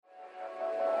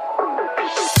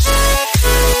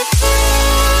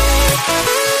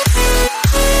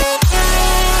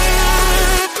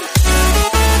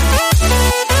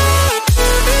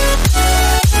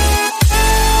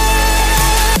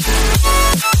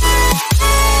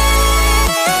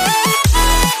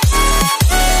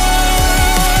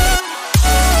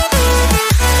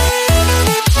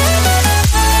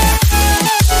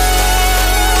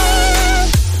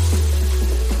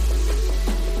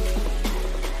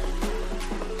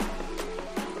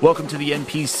Welcome to the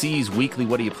NPC's Weekly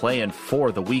What Are You Playing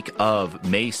for the week of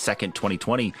May 2nd,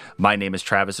 2020. My name is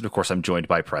Travis, and of course I'm joined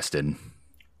by Preston.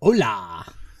 Hola.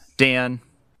 Dan.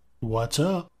 What's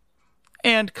up?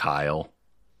 And Kyle.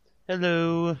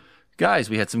 Hello.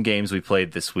 Guys, we had some games we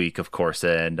played this week, of course,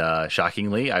 and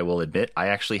shockingly, I will admit, I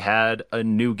actually had a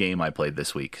new game I played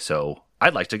this week, so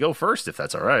I'd like to go first, if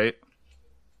that's all right.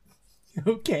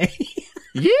 Okay.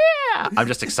 Yeah! I'm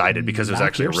just excited because it was Knock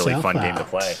actually a really yourself fun game to out.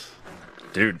 play.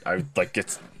 Dude,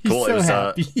 it's cool. He's so It was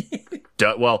happy.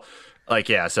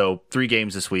 so 3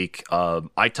 games this week.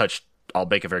 I'll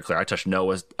make it very clear, I touched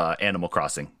Noah's Animal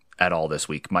Crossing at all this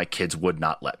week. My kids would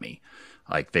not let me.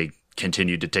 They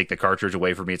continued to take the cartridge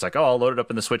away from me. It's like, oh, I'll load it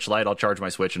up in the Switch Lite, I'll charge my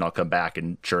Switch, and I'll come back.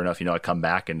 And sure enough, I come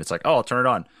back, and it's like, oh, I'll turn it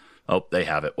on. Oh, they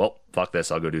have it. Well, fuck this,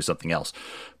 I'll go do something else.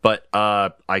 But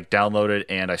I downloaded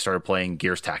and I started playing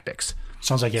Gears Tactics.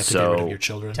 Sounds like you have to get rid of your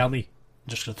children. Tell me.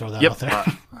 Just gonna throw that out there.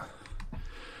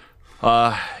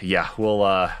 Yeah,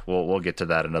 we'll get to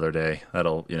that another day.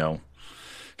 That'll,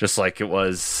 just like it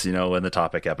was, in the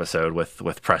topic episode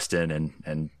with Preston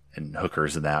and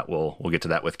hookers and that. We'll get to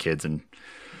that with kids and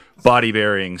body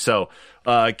burying. So,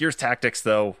 Gears Tactics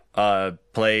though,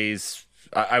 plays,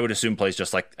 I would assume plays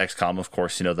just like XCOM, of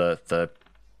course, the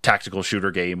tactical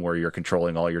shooter game where you're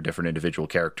controlling all your different individual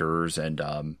characters and,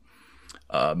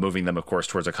 moving them, of course,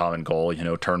 towards a common goal,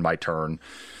 turn by turn.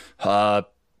 The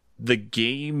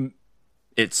game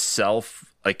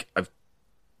itself, I've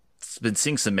been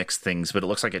seeing some mixed things, but it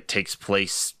looks like it takes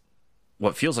place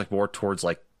what feels like more towards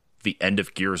the end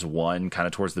of Gears 1, kind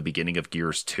of towards the beginning of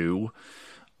Gears 2.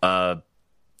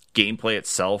 Gameplay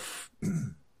itself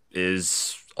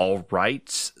is all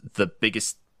right. The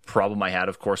biggest problem I had,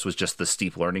 of course, was just the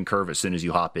steep learning curve as soon as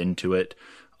you hop into it,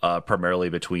 primarily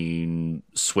between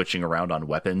switching around on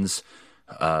weapons,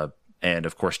 and,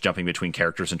 of course, jumping between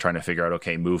characters and trying to figure out,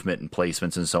 okay, movement and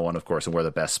placements and so on, of course, and where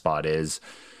the best spot is.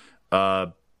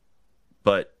 But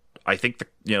I think the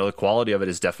quality of it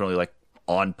is definitely,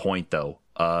 on point, though.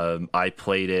 I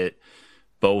played it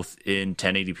both in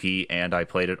 1080p and I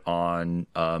played it on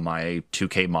my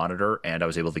 2K monitor, and I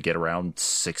was able to get around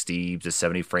 60 to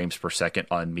 70 frames per second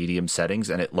on medium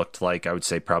settings, and it looked like, I would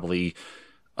say, probably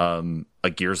a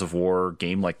Gears of War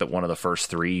game like one of the first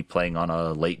 3 playing on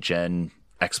a late-gen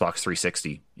Xbox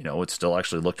 360. It still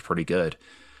actually looked pretty good.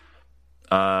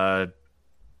 I've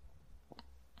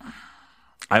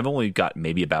only got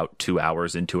maybe about 2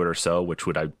 hours into it or so, which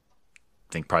would, I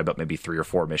think, probably about maybe 3 or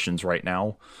 4 missions right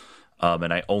now.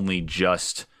 And I only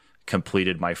just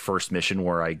completed my first mission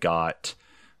where I got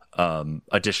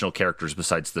additional characters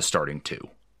besides the starting 2.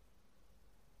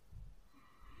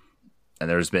 And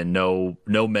there's been no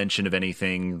mention of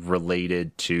anything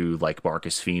related to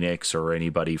Marcus Phoenix or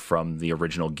anybody from the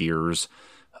original Gears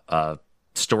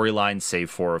storyline,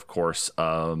 save for, of course,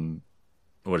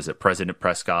 President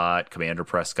Prescott, Commander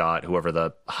Prescott, whoever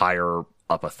the higher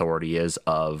up authority is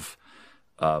of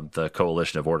the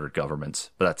Coalition of Ordered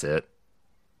Governments. But that's it.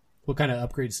 What kind of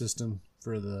upgrade system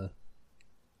for the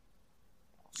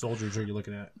soldiers are you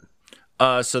looking at?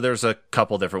 So there's a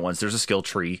couple different ones. There's a skill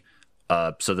tree.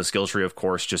 So the skill tree, of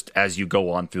course, just as you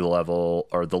go on through the level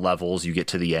or the levels, you get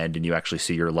to the end and you actually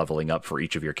see you're leveling up for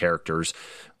each of your characters.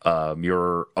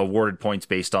 You're awarded points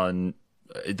based on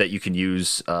that you can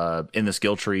use in the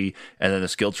skill tree. And then the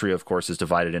skill tree, of course, is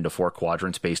divided into 4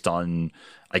 quadrants based on,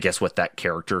 I guess, what that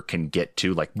character can get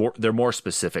to. They're more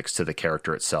specifics to the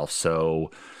character itself.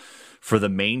 So for the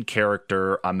main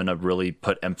character, I'm going to really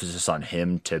put emphasis on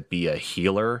him to be a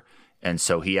healer. And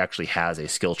so he actually has a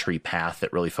skill tree path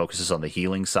that really focuses on the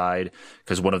healing side,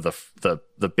 because one of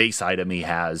the base item he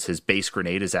has, his base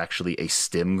grenade, is actually a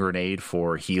stim grenade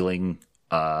for healing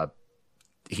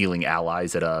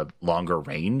allies at a longer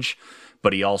range.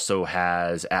 But he also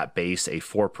has at base a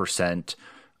 4%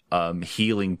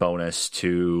 healing bonus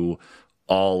to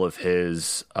all of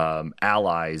his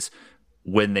allies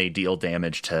when they deal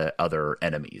damage to other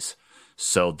enemies.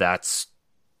 So that's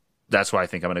why I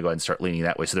think I'm going to go ahead and start leaning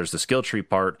that way. So there's the skill tree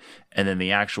part, and then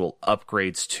the actual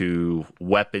upgrades to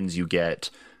weapons you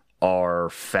get are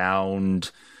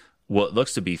found well, it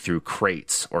looks to be through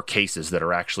crates or cases that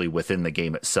are actually within the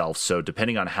game itself. So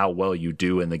depending on how well you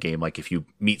do in the game, like if you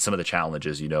meet some of the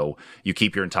challenges, you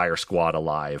keep your entire squad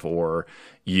alive, or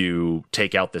you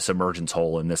take out this emergence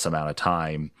hole in this amount of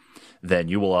time, then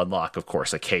you will unlock, of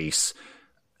course, a case,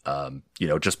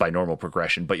 just by normal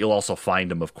progression. But you'll also find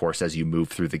them, of course, as you move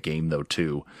through the game, though,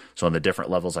 too. So on the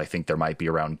different levels, I think there might be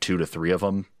around 2 to 3 of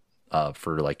them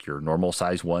for like your normal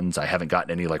size ones. I haven't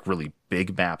gotten any like really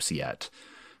big maps yet.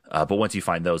 But once you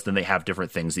find those, then they have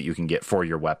different things that you can get for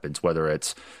your weapons, whether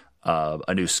it's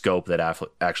a new scope that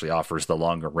actually offers the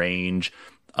longer range,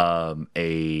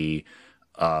 like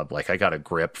I got a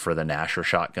grip for the Nasher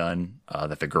shotgun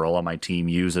that the girl on my team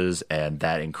uses, and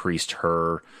that increased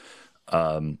her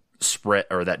spread,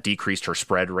 or that decreased her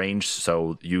spread range.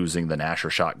 So using the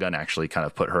Nasher shotgun actually kind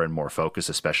of put her in more focus,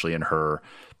 especially in her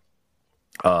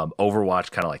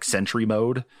Overwatch kind of like sentry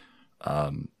mode.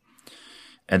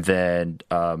 And then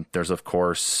there's, of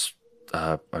course,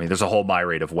 there's a whole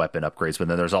myriad of weapon upgrades, but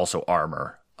then there's also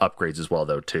armor upgrades as well,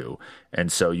 though, too. And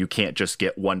so you can't just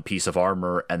get one piece of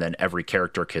armor and then every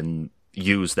character can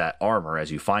use that armor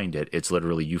as you find it. It's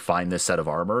literally you find this set of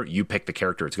armor, you pick the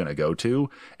character it's going to go to,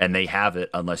 and they have it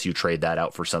unless you trade that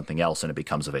out for something else and it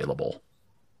becomes available.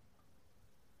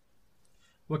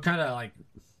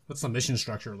 What's the mission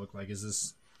structure look like?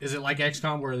 Is it like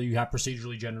XCOM where you have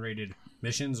procedurally generated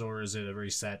missions, or is it a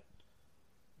very set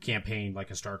campaign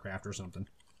like a StarCraft or something?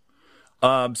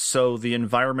 So the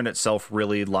environment itself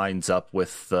really lines up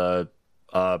with the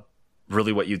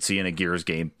really what you'd see in a Gears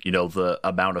game. The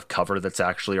amount of cover that's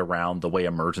actually around, the way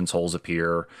emergence holes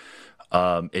appear.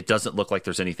 It doesn't look like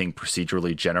there's anything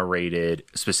procedurally generated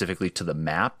specifically to the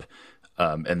map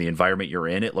and the environment you're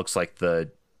in. It looks like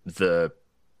the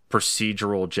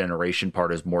procedural generation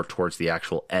part is more towards the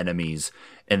actual enemies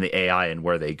and the AI and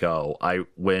where they go.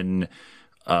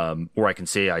 Where I can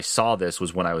say I saw this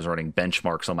was when I was running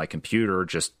benchmarks on my computer,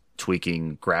 just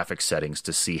tweaking graphics settings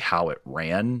to see how it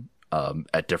ran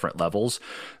at different levels.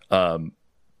 The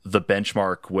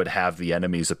benchmark would have the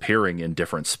enemies appearing in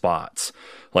different spots.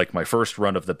 Like my first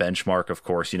run of the benchmark, of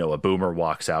course, a boomer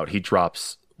walks out, he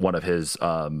drops one of his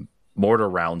mortar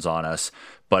rounds on us,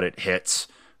 but it hits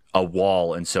a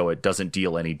wall, and so it doesn't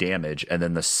deal any damage. And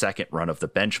then the second run of the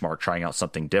benchmark, trying out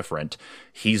something different,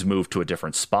 he's moved to a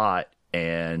different spot,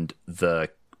 and the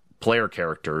player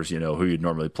characters, who you'd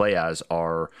normally play as,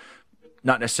 are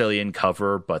not necessarily in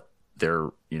cover, but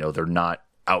they're not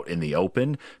out in the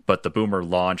open. But the boomer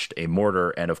launched a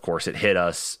mortar, and of course it hit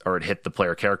us, or it hit the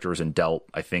player characters and dealt,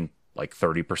 I think, like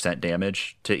 30%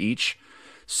 damage to each.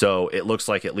 So it looks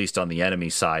like, at least on the enemy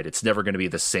side, it's never going to be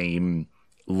the same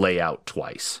layout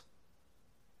twice.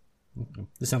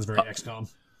 This sounds very XCOM.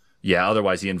 Yeah,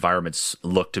 otherwise the environments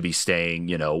look to be staying,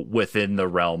 within the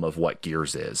realm of what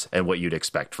Gears is and what you'd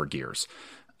expect for Gears.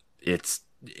 It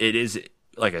is,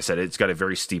 like I said, it's got a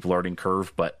very steep learning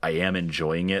curve, but I am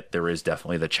enjoying it. There is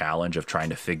definitely the challenge of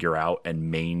trying to figure out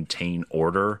and maintain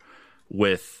order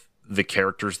with the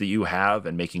characters that you have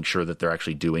and making sure that they're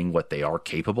actually doing what they are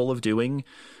capable of doing.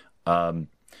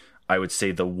 I would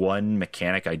say the one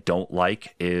mechanic I don't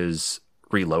like is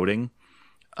reloading.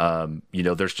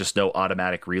 There's just no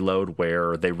automatic reload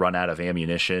where they run out of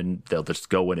ammunition, they'll just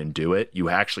go in and do it. You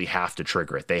actually have to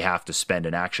trigger it. They have to spend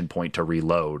an action point to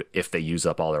reload if they use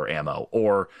up all their ammo,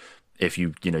 or if you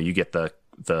get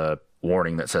the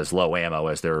warning that says low ammo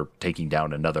as they're taking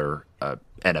down another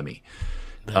enemy.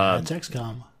 That's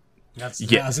XCOM. I was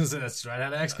gonna say that's right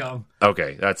out of XCOM.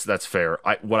 Okay, that's fair.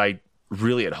 What I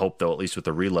really had hoped, though, at least with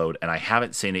the reload, and I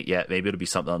haven't seen it yet, maybe it'll be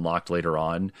something unlocked later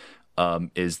on,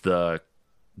 is the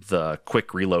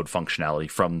quick reload functionality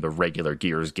from the regular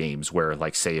Gears games, where,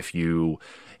 like, say if you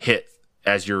hit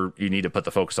you need to put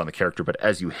the focus on the character, but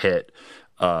as you hit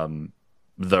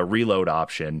the reload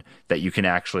option, that you can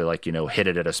actually, like, hit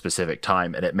it at a specific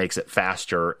time and it makes it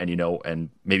faster, and and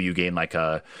maybe you gain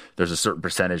there's a certain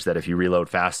percentage that if you reload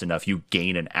fast enough, you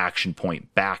gain an action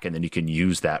point back, and then you can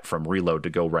use that from reload to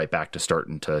go right back to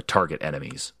starting to target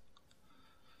enemies.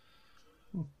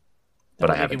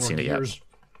 But I haven't seen it yet.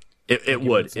 It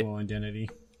would. Its little identity.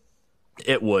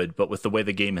 It would, but with the way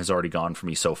the game has already gone for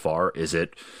me so far,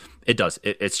 it does.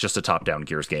 It's just a top-down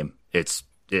Gears game. It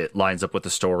lines up with the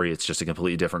story. It's just a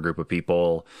completely different group of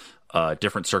people,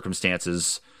 different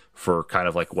circumstances for kind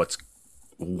of like what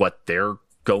they're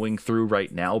going through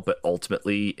right now. But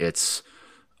ultimately, it's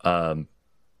like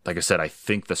I said, I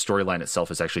think the storyline itself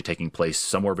is actually taking place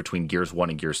somewhere between Gears 1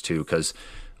 and Gears 2, because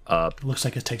it looks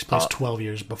like it takes place 12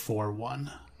 years before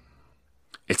 1.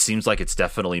 It seems like it's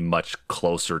definitely much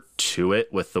closer to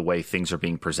it with the way things are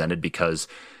being presented, because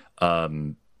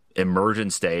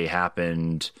Emergence Day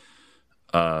happened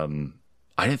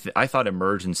I thought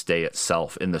Emergence Day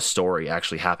itself in the story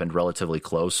actually happened relatively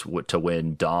close to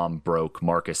when Dom broke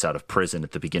Marcus out of prison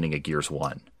at the beginning of Gears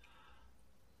 1.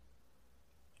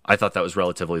 I thought that was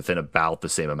relatively within about the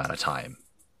same amount of time.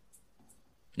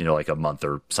 Like a month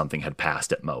or something had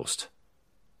passed at most.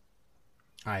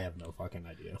 I have no fucking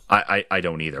idea. I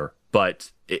don't either.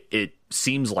 But it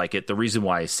seems like it. The reason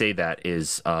why I say that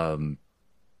is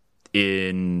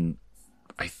in...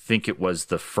 I think it was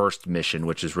the first mission,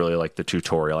 which is really like the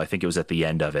tutorial. I think it was at the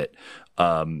end of it.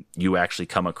 You actually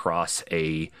come across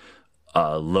a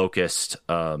locust,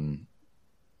 one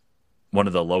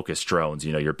of the locust drones,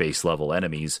 your base level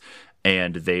enemies,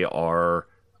 and they are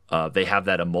they have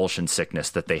that emulsion sickness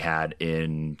that they had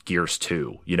in Gears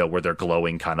 2, where they're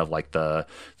glowing kind of like the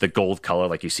gold color,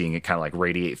 like you're seeing it kind of like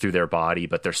radiate through their body,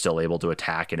 but they're still able to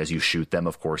attack. And as you shoot them,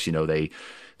 of course, they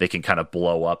can kind of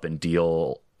blow up and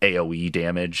deal AoE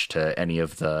damage to any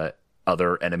of the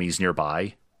other enemies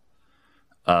nearby.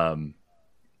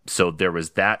 So there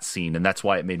was that scene, and that's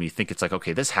why it made me think it's like,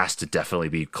 okay, this has to definitely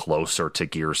be closer to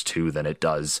Gears 2 than it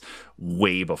does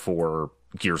way before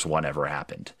Gears 1 ever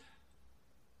happened.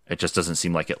 It just doesn't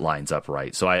seem like it lines up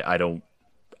right. So I don't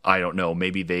know.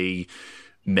 Maybe they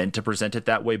meant to present it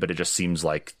that way, but it just seems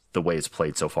like the way it's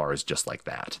played so far is just like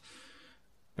that.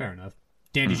 Fair enough.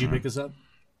 Dan, did you pick this up?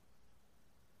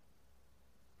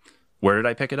 Where did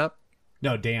I pick it up?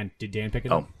 No, Dan. Did Dan pick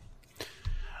it up?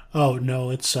 Oh,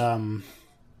 no, it's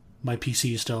my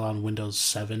PC is still on Windows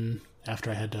 7 after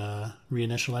I had to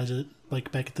reinitialize it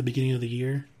like back at the beginning of the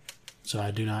year. So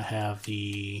I do not have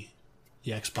the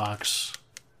Xbox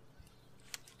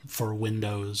for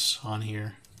Windows on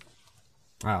here.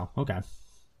 Oh, okay.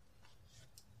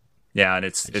 Yeah, and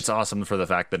it's awesome for the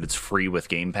fact that it's free with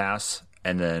Game Pass.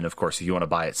 And then, of course, if you want to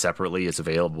buy it separately, it's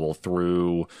available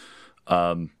through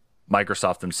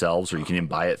Microsoft themselves, or you can even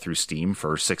buy it through Steam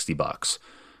for $60.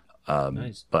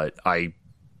 Nice. But I'm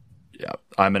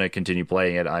going to continue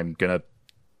playing it.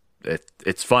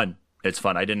 It's fun. It's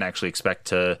fun. I didn't actually expect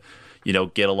to,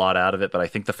 get a lot out of it, but I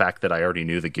think the fact that I already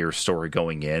knew the Gears story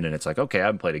going in, and it's like, okay, I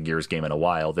haven't played a Gears game in a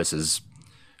while. This is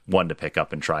one to pick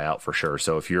up and try out for sure.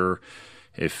 So if you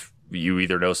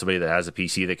either know somebody that has a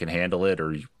PC that can handle it,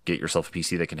 or you get yourself a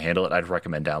PC that can handle it, I'd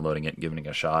recommend downloading it and giving it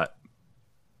a shot.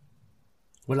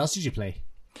 What else did you play?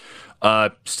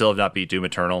 Still have not beat Doom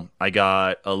Eternal. I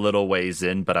got a little ways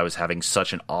in, but I was having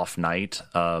such an off night.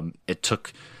 It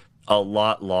took a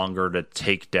lot longer to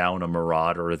take down a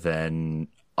Marauder than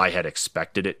I had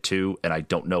expected it to, and I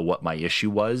don't know what my issue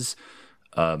was.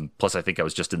 Plus, I think I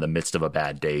was just in the midst of a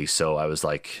bad day, so I was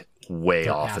like way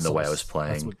off in the way I was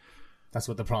playing. That's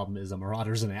what the problem is. A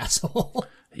Marauder's an asshole.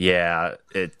 Yeah,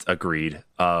 it agreed.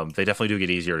 They definitely do get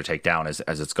easier to take down as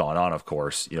it's gone on, of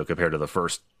course, compared to the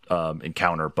first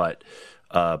encounter. But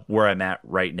where I'm at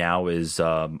right now is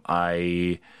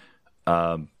I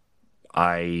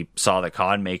saw the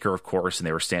Con Maker, of course, and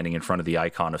they were standing in front of the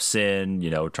Icon of Sin,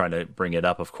 trying to bring it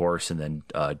up, of course, and then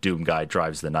Doom Guy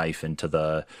drives the knife into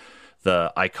the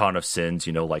Icon of Sins,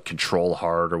 like Control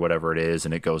Hard or whatever it is,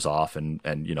 and it goes off and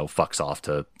fucks off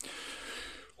to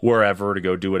wherever to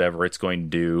go do whatever it's going to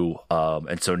do.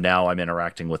 And so now I'm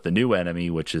interacting with the new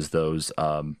enemy, which is those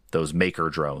Maker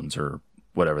drones or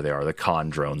whatever they are, the Con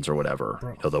drones or whatever.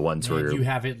 Bro, the ones where you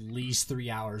have at least 3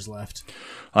 hours left.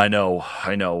 I know.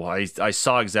 I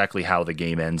saw exactly how the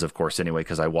game ends, of course, anyway,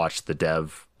 because I watched the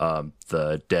devs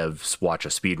watch a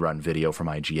speedrun video from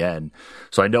IGN.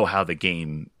 So I know how the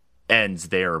game ends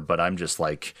there, but I'm just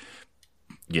like,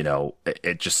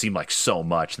 it just seemed like so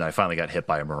much. And then I finally got hit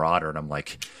by a Marauder, and I'm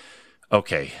like,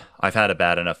 okay, I've had a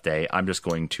bad enough day. I'm just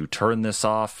going to turn this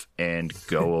off and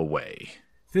go away.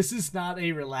 This is not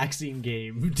a relaxing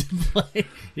game to play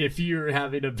if you're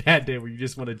having a bad day where you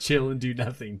just want to chill and do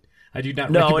nothing. I do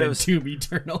not recommend Doom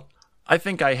Eternal. I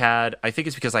think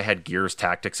it's because I had Gears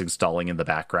Tactics installing in the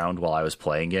background while I was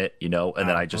playing it, and then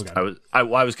I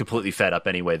was completely fed up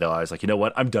anyway, though. I was like, you know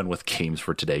what? I'm done with games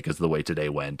for today because of the way today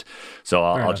went. So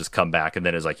I'll just come back. And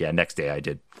then it's like, yeah, next day I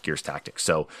did Gears Tactics.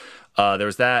 So there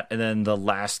was that. And then the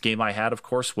last game I had, of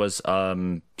course, was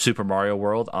Super Mario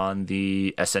World on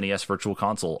the SNES Virtual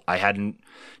Console. I hadn't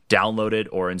downloaded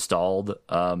or installed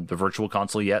the Virtual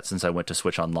Console yet since I went to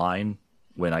Switch Online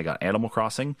when I got Animal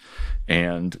Crossing.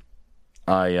 And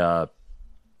I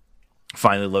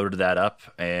finally loaded that up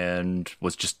and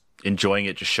was just enjoying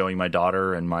it, just showing my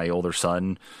daughter and my older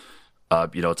son.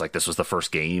 It's like this was the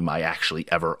first game I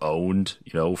actually ever owned,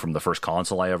 from the first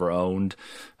console I ever owned.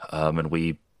 And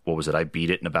I beat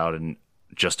it in about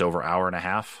just over hour and a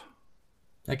half.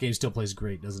 That game still plays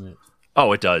great, doesn't it?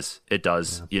 Oh, it does. It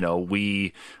does. Yeah.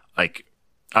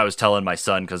 I was telling my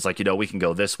son, because like, we can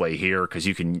go this way here because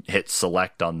you can hit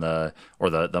select on the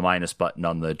minus button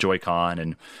on the Joy-Con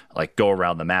and like go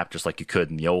around the map just like you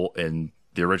could in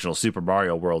the original Super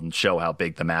Mario World and show how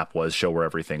big the map was, show where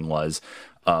everything was.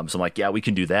 So I'm like, yeah, we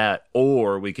can do that,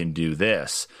 or we can do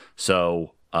this.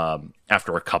 So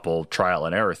after a couple trial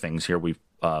and error things here, we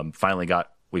finally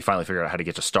figured out how to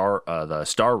get to the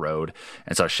Star Road,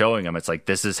 and so showing them, it's like,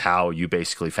 this is how you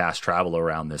basically fast travel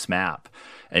around this map.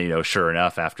 And sure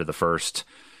enough, after the first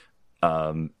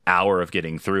hour of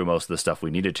getting through most of the stuff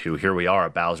we needed to, here we are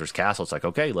at Bowser's Castle. It's like,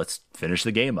 okay, let's finish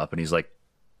the game up. And he's like,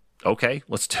 okay,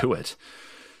 let's do it.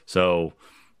 So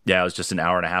yeah, it was just an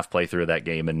hour and a half playthrough of that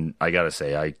game, and I gotta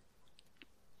say,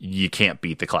 you can't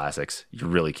beat the classics. You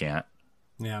really can't.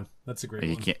 Yeah, that's a great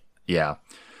you one. Can't. Yeah.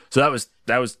 So that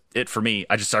was it for me.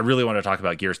 I really want to talk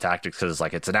about Gears Tactics because it's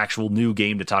like, it's an actual new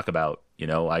game to talk about.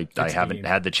 I haven't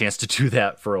had the chance to do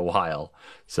that for a while.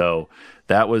 So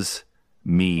that was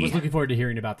me. I was looking forward to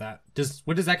hearing about that.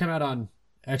 When does that come out on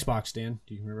Xbox, Dan?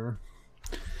 Do you remember?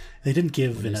 They didn't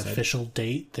give an official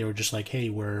date. They were just like, hey,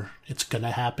 it's going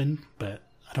to happen, but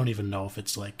I don't even know if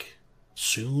it's like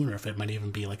soon or if it might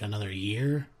even be like another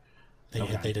year. They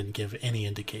didn't give any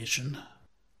indication.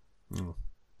 Oh.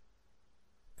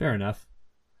 Fair enough.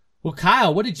 Well,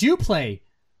 Kyle, what did you play?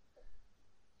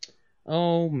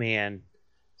 Oh, man.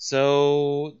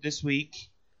 So, this week,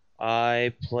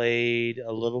 I played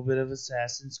a little bit of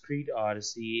Assassin's Creed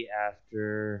Odyssey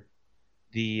after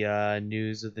the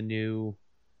news of the new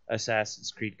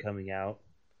Assassin's Creed coming out.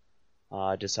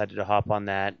 Decided to hop on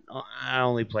that. I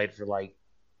only played for like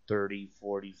 30,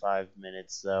 45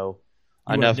 minutes, though.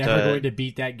 You are never going to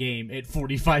beat that game at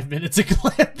 45 minutes a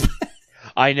clip.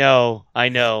 I know. I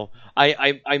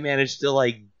managed to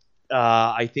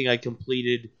I think I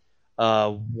completed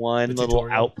one little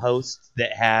outpost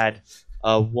that had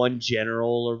one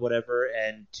general or whatever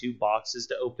and 2 boxes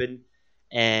to open,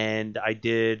 and I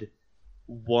did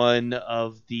one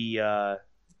of the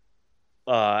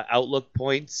outlook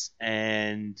points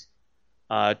and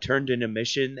turned in a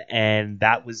mission, and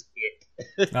that was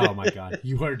it. Oh my god,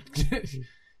 you are.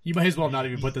 You might as well not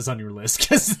even put this on your list,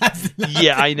 because that's not.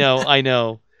 Yeah, I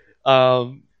know.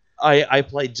 I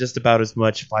played just about as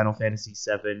much Final Fantasy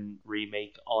VII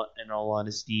Remake, in all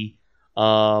honesty.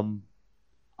 Isn't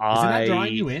that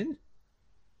drawing you in?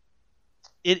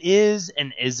 It is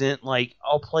and isn't. Like,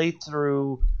 I'll play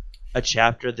through a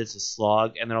chapter that's a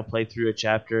slog, and then I'll play through a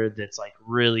chapter that's like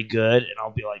really good, and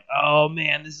I'll be like, oh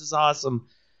man, this is awesome.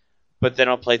 But then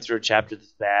I'll play through a chapter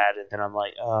that's bad, and then I'm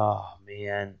like, oh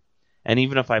man. And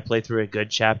even if I play through a good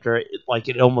chapter,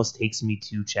 it almost takes me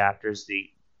 2 chapters to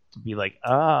be like,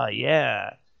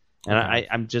 yeah. And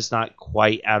I'm just not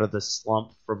quite out of the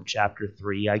slump from chapter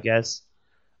 3, I guess.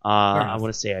 I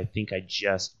want to say I think I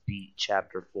just beat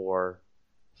chapter 4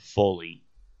 fully.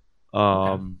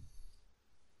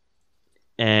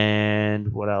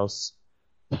 And what else?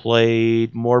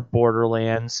 Played more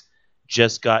Borderlands.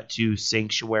 Just got to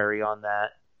Sanctuary on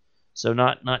that. So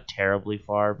not terribly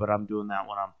far, but I'm doing that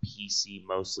one on PC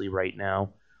mostly right now.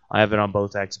 I have it on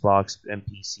both Xbox and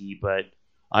PC, but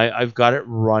I've got it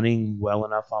running well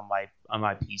enough on my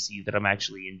PC that I'm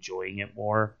actually enjoying it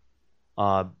more,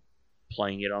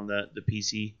 playing it on the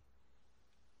PC.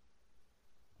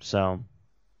 So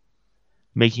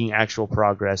making actual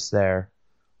progress there.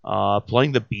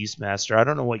 Playing the Beastmaster. I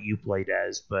don't know what you played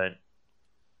as, but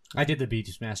I did the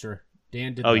Beastmaster.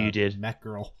 Dan did. You did. Mech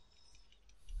Girl.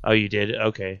 Oh, you did?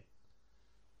 Okay.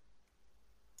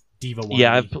 Diva 1.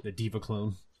 Yeah, the Diva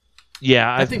clone.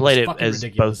 Yeah, I've played it as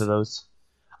ridiculous. both of those.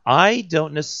 I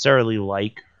don't necessarily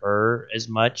like her as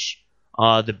much.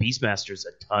 The Beastmaster's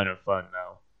a ton of fun,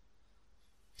 though.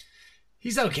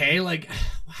 He's okay. Like,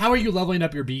 how are you leveling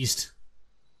up your beast?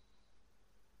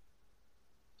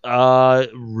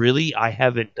 Really, I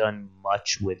haven't done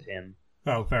much with him.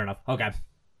 Oh, fair enough. Okay.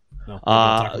 No, we'll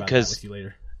talk about that with you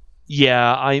later.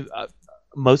 Yeah,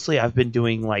 mostly I've been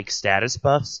doing like status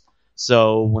buffs.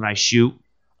 So when I shoot,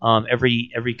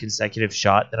 every consecutive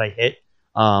shot that I hit,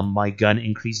 my gun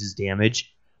increases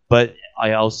damage, but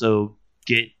I also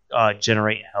get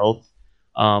generate health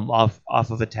off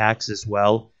of attacks as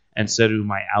well, and so do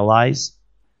my allies.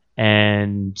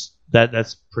 And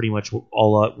that's pretty much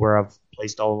all where I've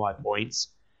placed all of my points.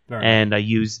 And I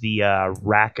use the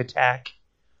rack attack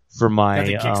for my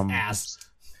kicks ass.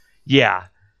 Yeah,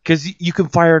 because you can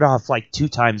fire it off like 2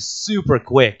 times super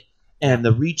quick, and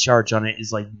the recharge on it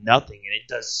is like nothing, and it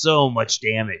does so much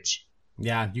damage.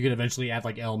 Yeah, you can eventually add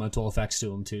like elemental effects to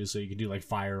them too, so you can do like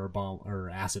fire or bomb or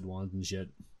acid ones and shit.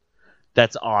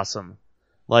 That's awesome.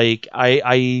 Like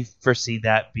I foresee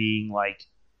that being like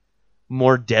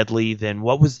more deadly than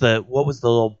what was the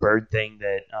little bird thing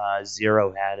that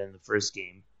Zero had in the first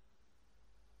game?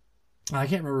 I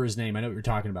can't remember his name. I know what you're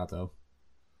talking about, though.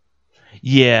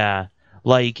 Yeah,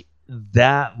 like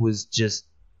that was just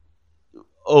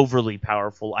overly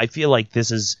powerful. I feel like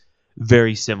this is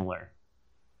very similar.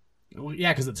 Well,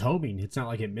 yeah, because it's homing. It's not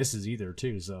like it misses either,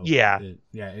 too. So Yeah.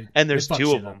 And there's it fucks two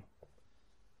shit of them. up.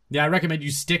 Yeah, I recommend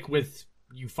you stick with,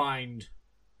 you find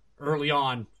early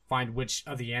on, find which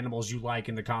of the animals you like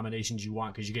and the combinations you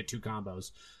want, because you get 2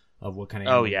 combos of what kind of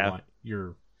animal you want.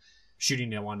 You're shooting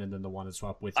the one and then the one that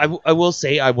swap with you. I will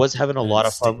say I was having a lot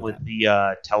of stick fun with with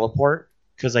the teleport,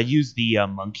 because I used the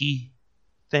monkey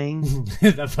thing.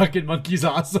 That fucking monkey's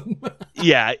awesome.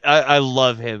 Yeah, I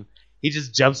love him. He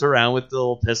just jumps around with the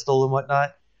little pistol and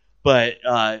whatnot. But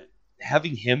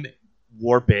having him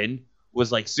warp in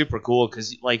was like super cool,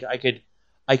 because like I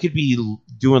could be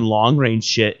doing long range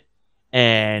shit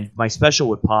and my special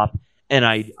would pop and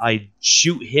I'd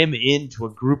shoot him into a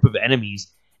group of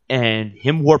enemies, and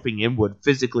him warping in would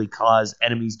physically cause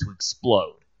enemies to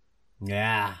explode.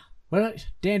 Yeah.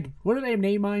 Dan, what did I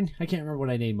name mine? I can't remember what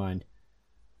I named mine.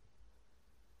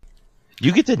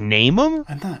 You get to name them?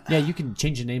 Yeah, you can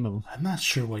change the name of them. I'm not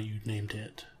sure what you named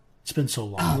it. It's been so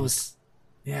long. Oh,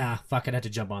 yeah, fuck, I'd have to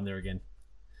jump on there again.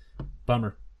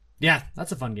 Bummer. Yeah,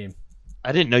 that's a fun game.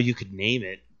 I didn't know you could name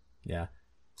it. Yeah.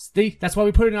 See, that's why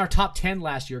we put it in our top 10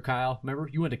 last year, Kyle. Remember?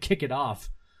 You wanted to kick it off.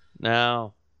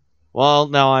 No. Well,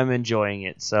 now I'm enjoying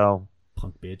it, so...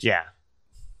 Punk bitch. Yeah.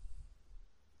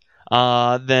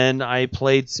 Then I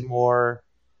played some more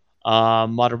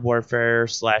Modern Warfare /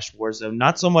 Warzone.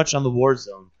 Not so much on the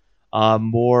Warzone.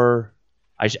 More...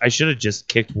 I should have just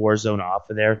kicked Warzone off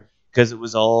of there, because it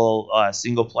was all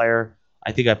single player.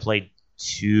 I think I played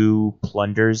 2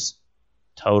 plunders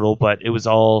total, but it was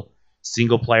all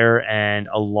single player and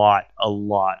a lot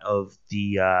of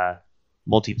the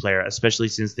multiplayer, especially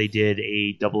since they did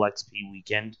a double XP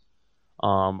weekend.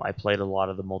 I played a lot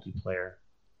of the multiplayer.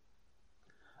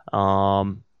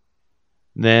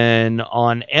 Then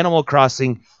on Animal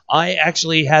Crossing, I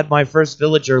actually had my first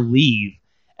villager leave,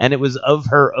 and it was of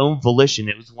her own volition.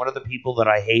 It was one of the people that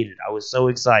I hated. I was so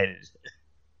excited.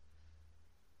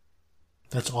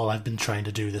 That's all I've been trying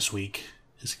to do this week,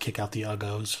 is kick out the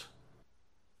uggos.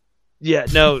 Yeah,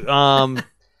 no,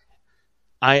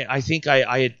 I think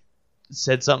I had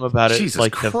said something about it Jesus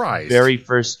like Christ. the very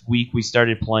first week we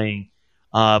started playing,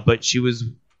 but she was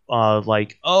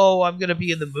like, "Oh, I'm gonna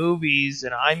be in the movies,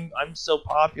 and I'm so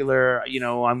popular, you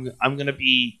know, I'm gonna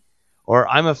be, or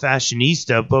I'm a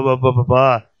fashionista, blah blah blah blah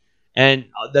blah," and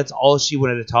that's all she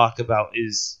wanted to talk about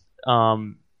is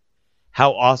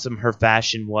how awesome her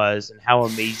fashion was and how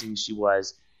amazing she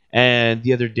was. And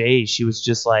the other day she was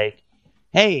just like,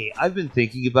 "Hey, I've been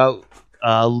thinking about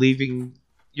leaving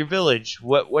your village.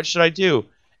 What should I do?"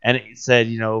 And it said,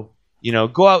 you know,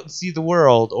 go out and see the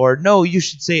world, or no, you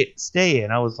should stay.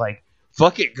 And I was like,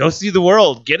 fuck it, go see the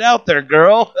world. Get out there,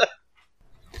 girl.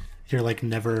 You're like,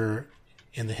 never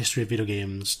in the history of video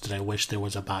games did I wish there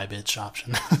was a buy bitch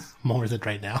option more than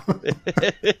right now.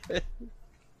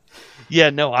 Yeah,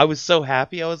 no, I was so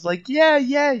happy. I was like, yeah,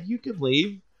 you can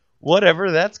leave.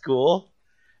 Whatever, that's cool.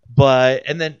 But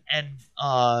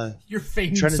You're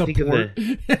feigning trying to support.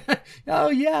 think of Oh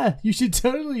yeah, you should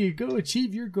totally go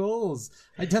achieve your goals.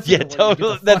 I definitely yeah, don't want you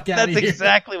totally. to get the fuck outta That's here.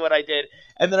 exactly what I did.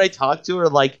 And then I talked to her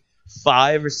like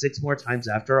 5 or 6 more times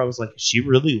after. I was like, is she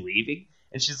really leaving?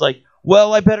 And she's like,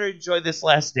 well, I better enjoy this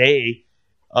last day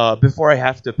before I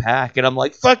have to pack. And I'm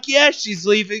like, fuck yeah, she's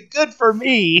leaving. Good for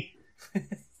me.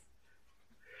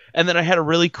 And then I had a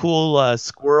really cool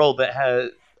squirrel that had,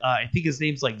 I think his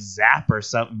name's like Zap or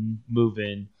something, move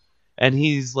in. And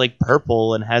he's like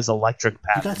purple and has electric You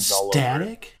got patterns all over.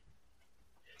 Static?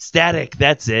 Static,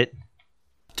 that's it.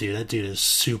 Dude, that dude is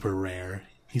super rare.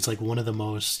 He's like one of the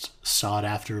most sought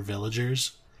after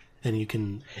villagers. And you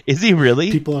can... Is he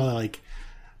really? People are like...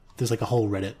 There's like a whole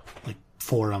Reddit like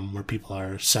forum where people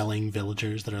are selling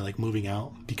villagers that are like moving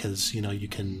out, because, you know, you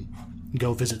can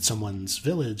go visit someone's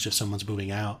village if someone's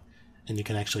moving out, and you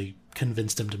can actually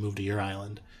convince them to move to your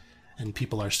island. And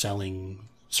people are selling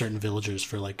certain villagers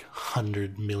for like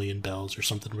 100 million bells or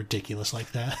something ridiculous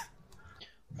like that.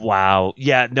 Wow.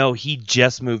 Yeah, no, he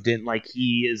just moved in. Like,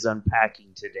 he is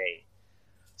unpacking today.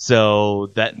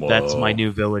 So that's my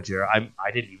new villager. I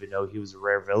didn't even know he was a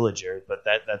rare villager, but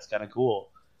that's kind of cool.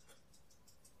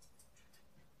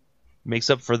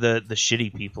 Makes up for the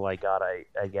shitty people I got,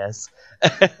 I guess.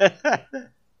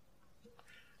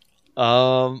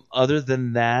 Other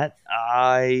than that,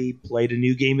 I played a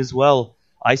new game as well.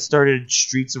 I started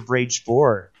Streets of Rage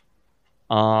 4.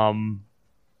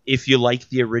 If you like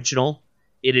the original,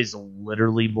 it is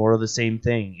literally more of the same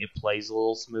thing. It plays a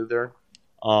little smoother.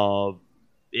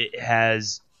 It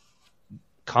has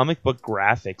comic book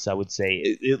graphics, I would say.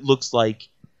 It looks like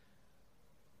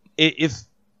if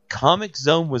Comic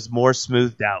Zone was more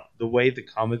smoothed out, the way the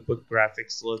comic book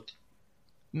graphics look,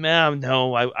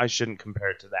 no, I shouldn't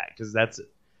compare it to that, because that's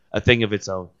a thing of its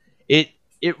own.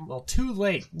 Well, too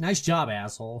late. Nice job,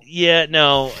 asshole. Yeah,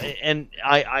 no, and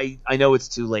I know it's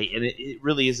too late, and it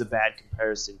really is a bad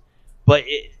comparison. But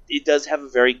it does have a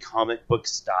very comic book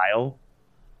style.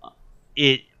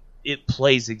 It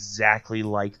plays exactly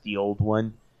like the old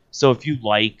one. So if you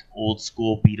like old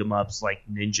school beat 'em ups like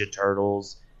Ninja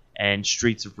Turtles and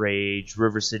Streets of Rage,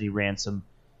 River City Ransom,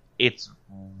 it's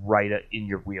right in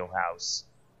your wheelhouse.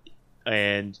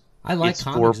 And I like it's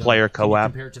 4-player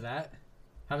co-op. Compared to that,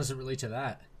 how does it relate to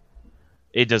that?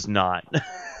 It does not.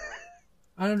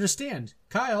 I don't understand,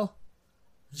 Kyle.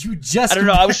 You just I don't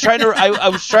know. I was trying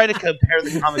to compare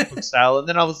the comic book style, and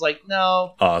then I was like,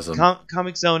 no. Awesome.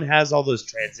 Comic Zone has all those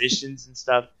transitions and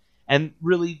stuff, and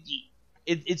really,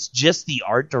 it's just the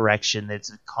art direction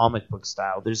that's a comic book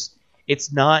style.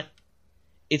 It's not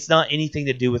anything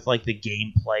to do with like the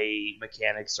gameplay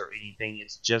mechanics or anything.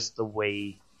 It's just the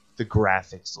way the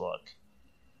graphics look.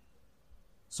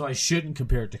 So I shouldn't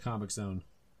compare it to Comic Zone.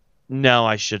 No,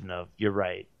 I shouldn't have. You're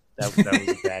right. That was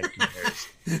a bad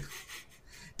comparison.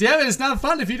 Damn it! It's not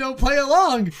fun if you don't play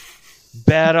along.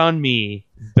 Bad on me.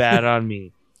 Bad on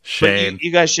me. Shame. But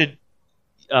you guys should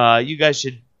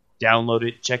download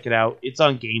it, check it out. It's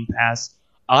on Game Pass.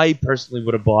 I personally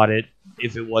would have bought it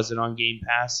if it wasn't on Game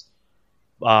Pass.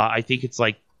 I think it's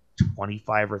like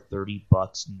 $25 or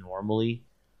 $30 normally,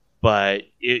 but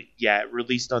it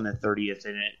released on the 30th,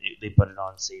 and they put it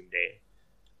on the same day.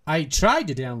 I tried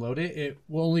to download it. It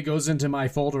only goes into my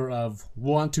folder of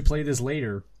want to play this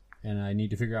later, and I need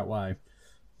to figure out why.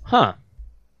 Huh.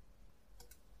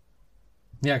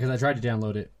 Yeah, because I tried to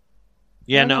download it.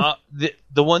 Yeah, no.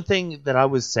 The one thing that I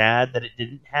was sad that it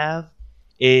didn't have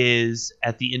is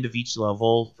at the end of each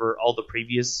level for all the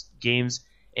previous games,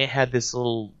 it had this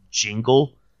little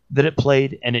jingle that it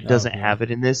played, and it doesn't have it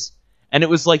in this. And it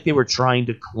was like they were trying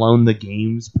to clone the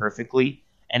games perfectly,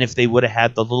 and if they would have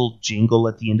had the little jingle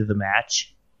at the end of the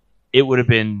match, it would have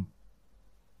been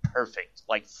perfect,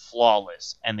 like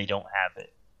flawless, and they don't have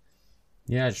it.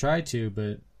 Yeah, I tried to,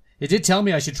 but it did tell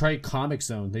me I should try Comic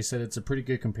Zone. They said it's a pretty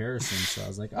good comparison, so I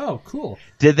was like, oh, cool.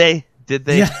 Did they?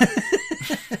 Yeah.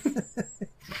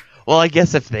 Well, I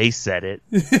guess if they said it.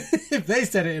 If they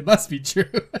said it, it must be true.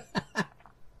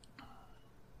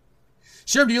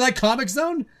 Sherm, do you like Comic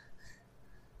Zone?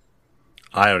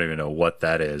 I don't even know what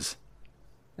that is.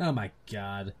 Oh my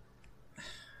god.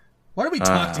 Why don't we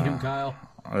talk to him, Kyle?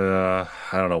 I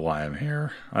don't know why I'm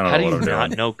here. I don't How know what do I'm you doing.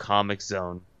 not know Comic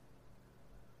Zone?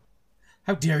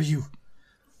 How dare you?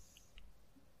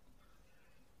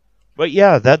 But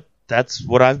yeah, that's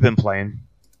what I've been playing.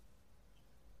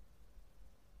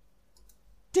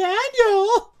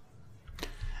 Daniel!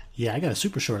 Yeah, I got a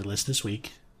super short list this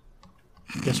week.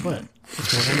 Guess what?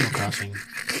 It's more Animal Crossing.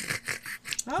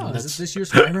 Oh, is this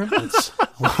year's Fire Emblem?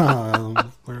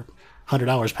 We're 100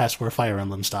 hours past where Fire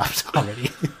Emblem stopped already.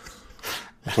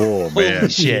 Oh, man. Holy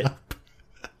shit.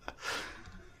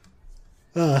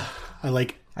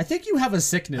 I think you have a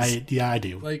sickness. I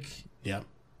do. Yeah,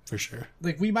 for sure.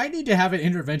 we might need to have an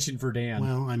intervention for Dan.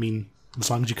 Well, I mean, as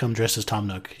long as you come dressed as Tom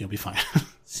Nook, you'll be fine.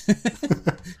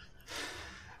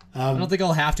 I don't think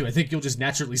I'll have to. I think you'll just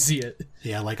naturally see it.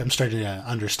 Yeah, I'm starting to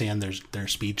understand their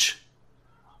speech.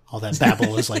 All that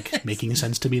babble is making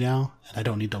sense to me now, and I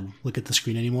don't need to look at the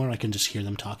screen anymore. I can just hear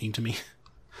them talking to me.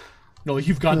 No,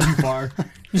 you've gone too far.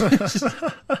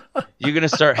 You're going to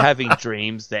start having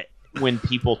dreams that when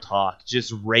people talk,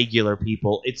 just regular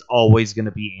people, it's always going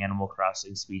to be Animal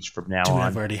Crossing speech from now on.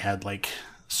 I've already had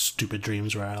stupid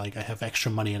dreams where I have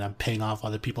extra money and I'm paying off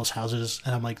other people's houses,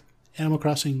 and I'm like, Animal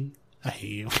Crossing, I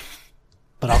hate you.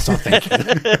 But also thank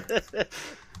you.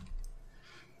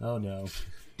 Oh no.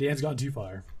 Dan's gone too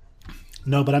far.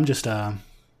 No, but I'm just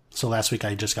so last week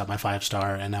I just got my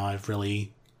 5-star, and now I've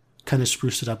really kind of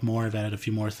spruced it up more. I've added a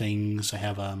few more things. I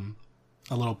have a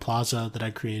little plaza that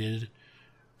I created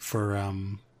for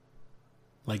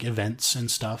events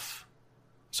and stuff,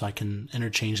 so I can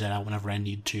interchange that out whenever I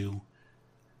need to.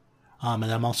 And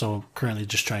I'm also currently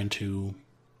just trying to,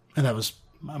 and that was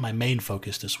my main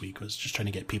focus this week, was just trying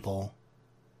to get people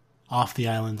off the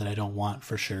island that I don't want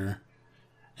for sure.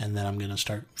 And then I'm going to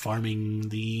start farming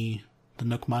the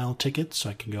Nook Mile tickets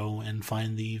so I can go and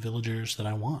find the villagers that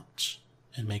I want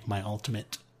and make my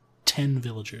ultimate 10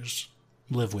 villagers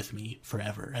live with me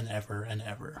forever and ever and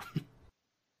ever.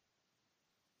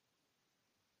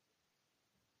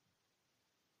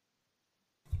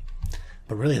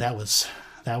 But really, that was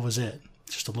it.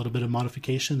 Just a little bit of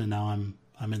modification, and now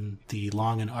I'm in the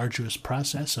long and arduous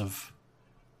process of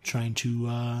trying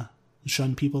to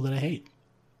shun people that I hate,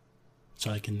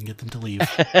 so I can get them to leave.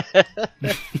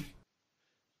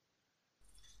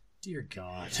 Dear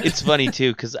God. It's funny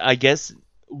too, because I guess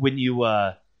when you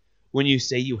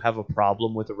say you have a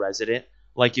problem with a resident,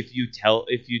 like if you tell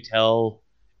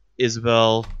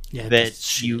Isabel that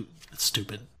it's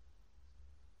stupid.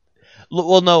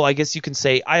 Well, no, I guess you can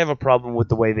say I have a problem with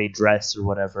the way they dress or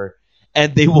whatever,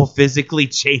 and they will physically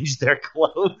change their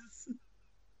clothes.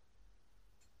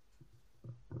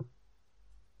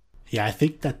 Yeah, I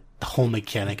think that the whole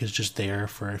mechanic is just there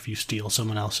for if you steal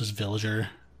someone else's villager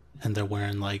and they're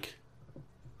wearing like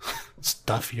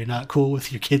stuff you're not cool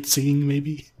with your kids singing,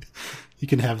 maybe you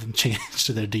can have them change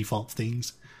to their default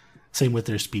things. Same with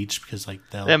their speech, because like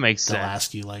they'll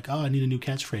ask you like, "Oh, I need a new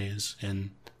catchphrase,"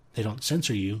 and they don't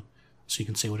censor you, so you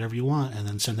can say whatever you want and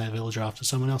then send that villager off to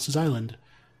someone else's island,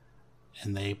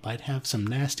 and they might have some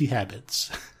nasty habits.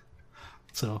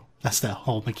 So that's that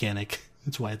whole mechanic.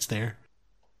 That's why it's there.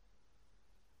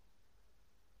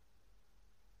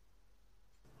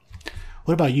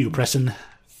 What about you, Preston?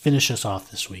 Finish us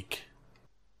off this week.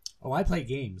 Oh, I play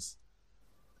games.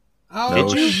 Oh,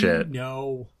 no shit.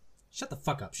 No. Shut the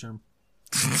fuck up, Sherm.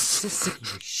 I'm so sick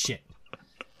of your shit.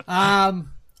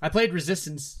 I played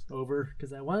Resistance over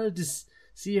because I wanted to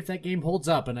see if that game holds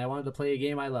up, and I wanted to play a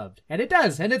game I loved. And it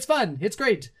does, and it's fun. It's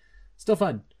great. Still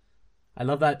fun. I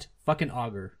love that fucking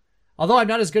augur. Although I'm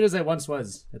not as good as I once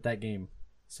was at that game.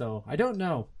 So, I don't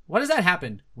know. Why does that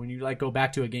happen when you like go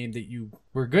back to a game that you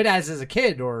were good as a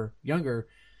kid or younger,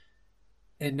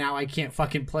 and now I can't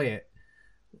fucking play it?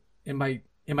 Am I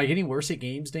getting worse at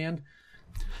games, Dan?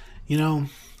 You know,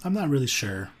 I'm not really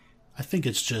sure. I think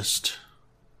you'll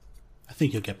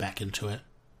get back into it.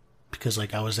 Because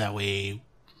like I was that way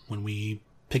when we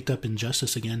picked up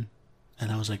Injustice again,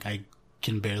 and I was like, I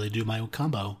can barely do my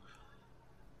combo.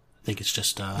 I think it's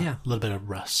just a little bit of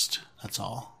rust. That's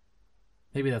all.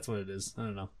 Maybe that's what it is. I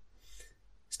don't know.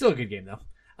 Still a good game, though.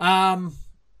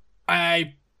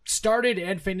 I started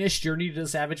and finished Journey to the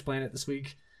Savage Planet this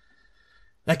week.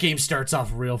 That game starts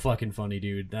off real fucking funny,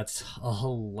 dude. That's a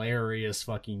hilarious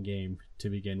fucking game to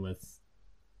begin with.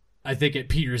 I think it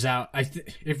peters out.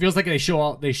 It feels like they show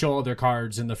all their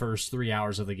cards in the first 3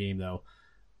 hours of the game, though.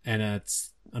 And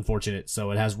it's unfortunate.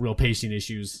 So it has real pacing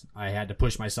issues. I had to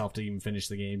push myself to even finish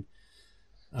the game.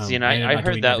 See, and I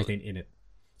heard that everything in it.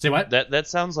 Say what? That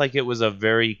sounds like it was a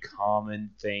very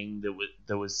common thing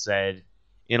that was said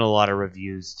in a lot of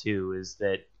reviews too. Is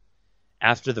that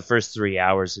after the first 3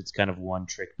 hours, it's kind of one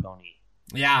trick pony.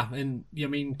 Yeah, and I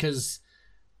mean, because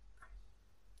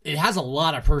it has a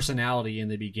lot of personality in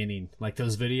the beginning. Like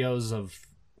those videos of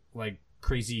like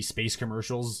crazy space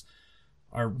commercials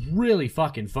are really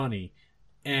fucking funny.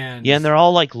 And they're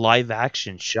all like live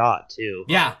action shot too.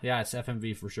 Yeah, it's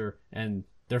FMV for sure. And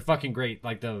they're fucking great.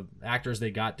 Like the actors they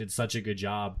got did such a good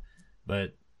job.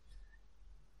 But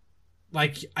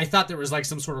like I thought there was like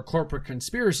some sort of corporate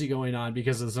conspiracy going on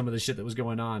because of some of the shit that was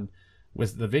going on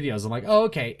with the videos. I'm like, oh,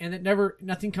 okay. And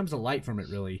nothing comes to light from it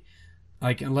really.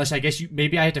 Like unless I guess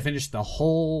maybe I had to finish the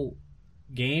whole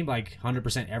game, like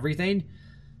 100% everything.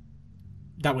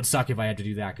 That would suck if I had to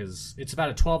do that because it's about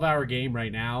a 12-hour game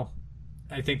right now.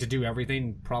 I think to do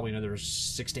everything, probably another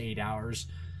 6 to 8 hours.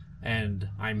 And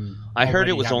I heard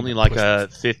it was only like a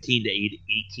 15 to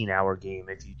 18 hour game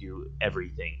if you do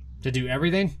everything. To do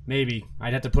everything? Maybe.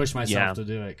 I'd have to push myself to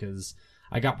do it because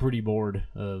I got pretty bored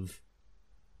of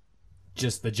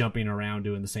just the jumping around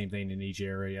doing the same thing in each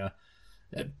area.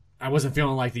 I wasn't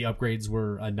feeling like the upgrades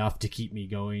were enough to keep me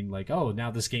going. Like, oh,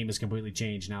 now this game is completely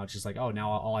changed. Now it's just like, oh,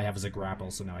 now all I have is a grapple,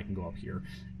 so now I can go up here.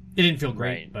 It didn't feel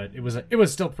great, but it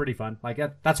was still pretty fun. Like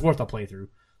that's worth a playthrough.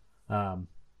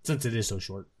 Since it is so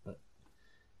short, but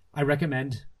I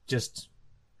recommend just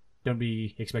don't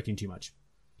be expecting too much.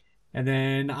 And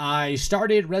then I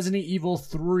started Resident Evil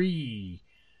 3.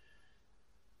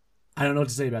 I don't know what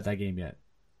to say about that game yet.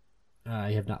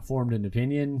 I have not formed an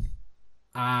opinion.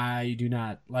 I do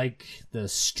not like the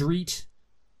city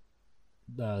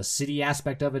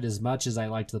aspect of it as much as I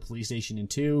liked the police station in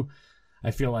 2. I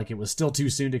feel like it was still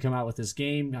too soon to come out with this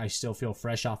game. I still feel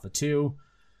fresh off of 2.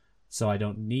 So I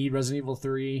don't need Resident Evil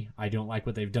 3. I don't like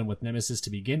what they've done with Nemesis to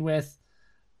begin with.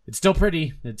 It's still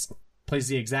pretty. It plays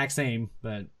the exact same,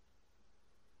 but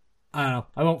I don't know.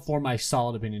 I won't form my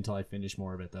solid opinion until I finish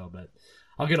more of it, though. But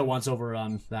I'll get a once-over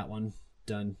on that one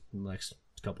done in the next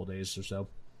couple days or so.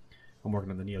 I'm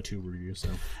working on the Neo 2 review, so...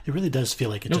 It really does feel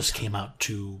like it just came out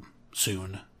too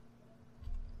soon.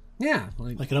 Yeah.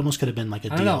 Like it almost could have been like a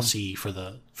DLC for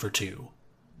 2.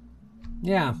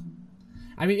 Yeah.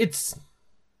 I mean, it's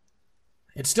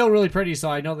still really pretty, so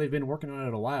I know they've been working on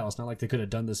it a while. It's not like they could have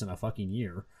done this in a fucking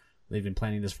year. They've been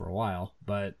planning this for a while,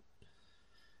 but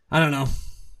I don't know.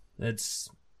 It's,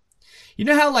 you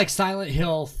know how like Silent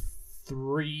Hill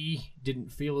 3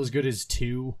 didn't feel as good as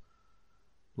 2?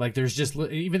 Like there's just,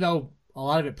 even though a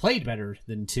lot of it played better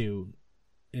than 2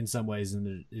 in some ways,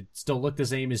 and it still looked the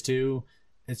same as 2,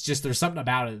 it's just there's something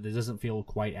about it that doesn't feel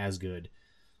quite as good.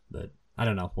 But I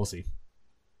don't know. We'll see.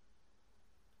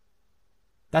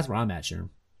 That's where I'm at, Sherm.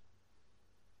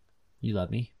 You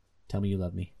love me? Tell me you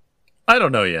love me. I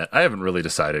don't know yet. I haven't really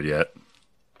decided yet.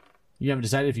 You haven't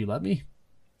decided if you love me?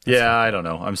 Yeah, I don't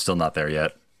know. I'm still not there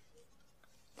yet.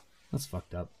 That's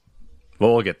fucked up.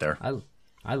 Well, we'll get there. I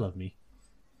love me.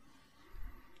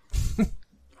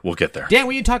 We'll get there. Dan,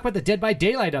 we didn't talk about the Dead by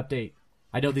Daylight update.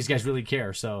 I know these guys really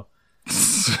care, so.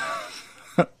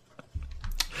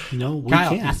 No, we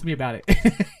Kyle, can. ask me about it.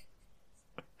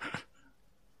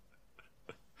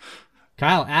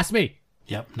 Kyle, ask me.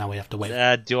 Yep, now we have to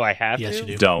wait. Do I have Yes, to? you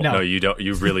do. Don't. No. No, you don't.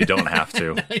 You really don't have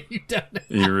to. No, you don't.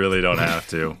 You really don't have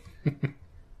to.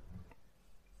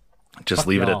 Just Fuck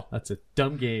leave it y'all. at... That's a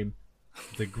dumb game.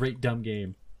 It's a great dumb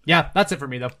game. Yeah, that's it for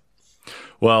me, though.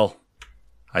 Well,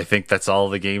 I think that's all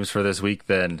the games for this week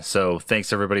then. So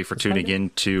thanks everybody for tuning in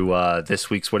to this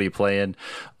week's What Are You Playing?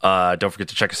 Don't forget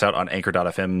to check us out on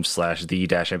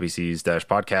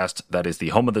anchor.fm/the-npcs-podcast. That is the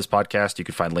home of this podcast. You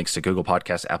can find links to Google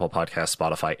Podcasts, Apple Podcasts,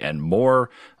 Spotify, and more.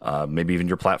 Maybe even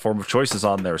your platform of choice is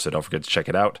on there, so don't forget to check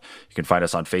it out. You can find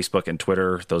us on Facebook and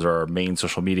Twitter. Those are our main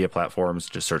social media platforms.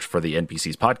 Just search for the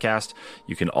NPCs podcast.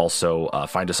 You can also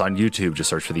find us on YouTube. Just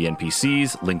search for the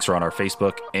NPCs. Links are on our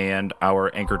Facebook and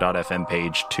our anchor.fm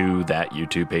page to that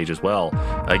YouTube page as well.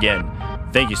 Again,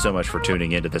 thank you so much for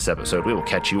tuning into this episode. We will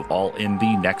catch you all in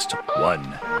the next one.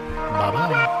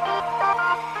 Bye-bye.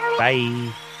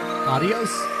 Bye.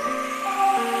 Adios.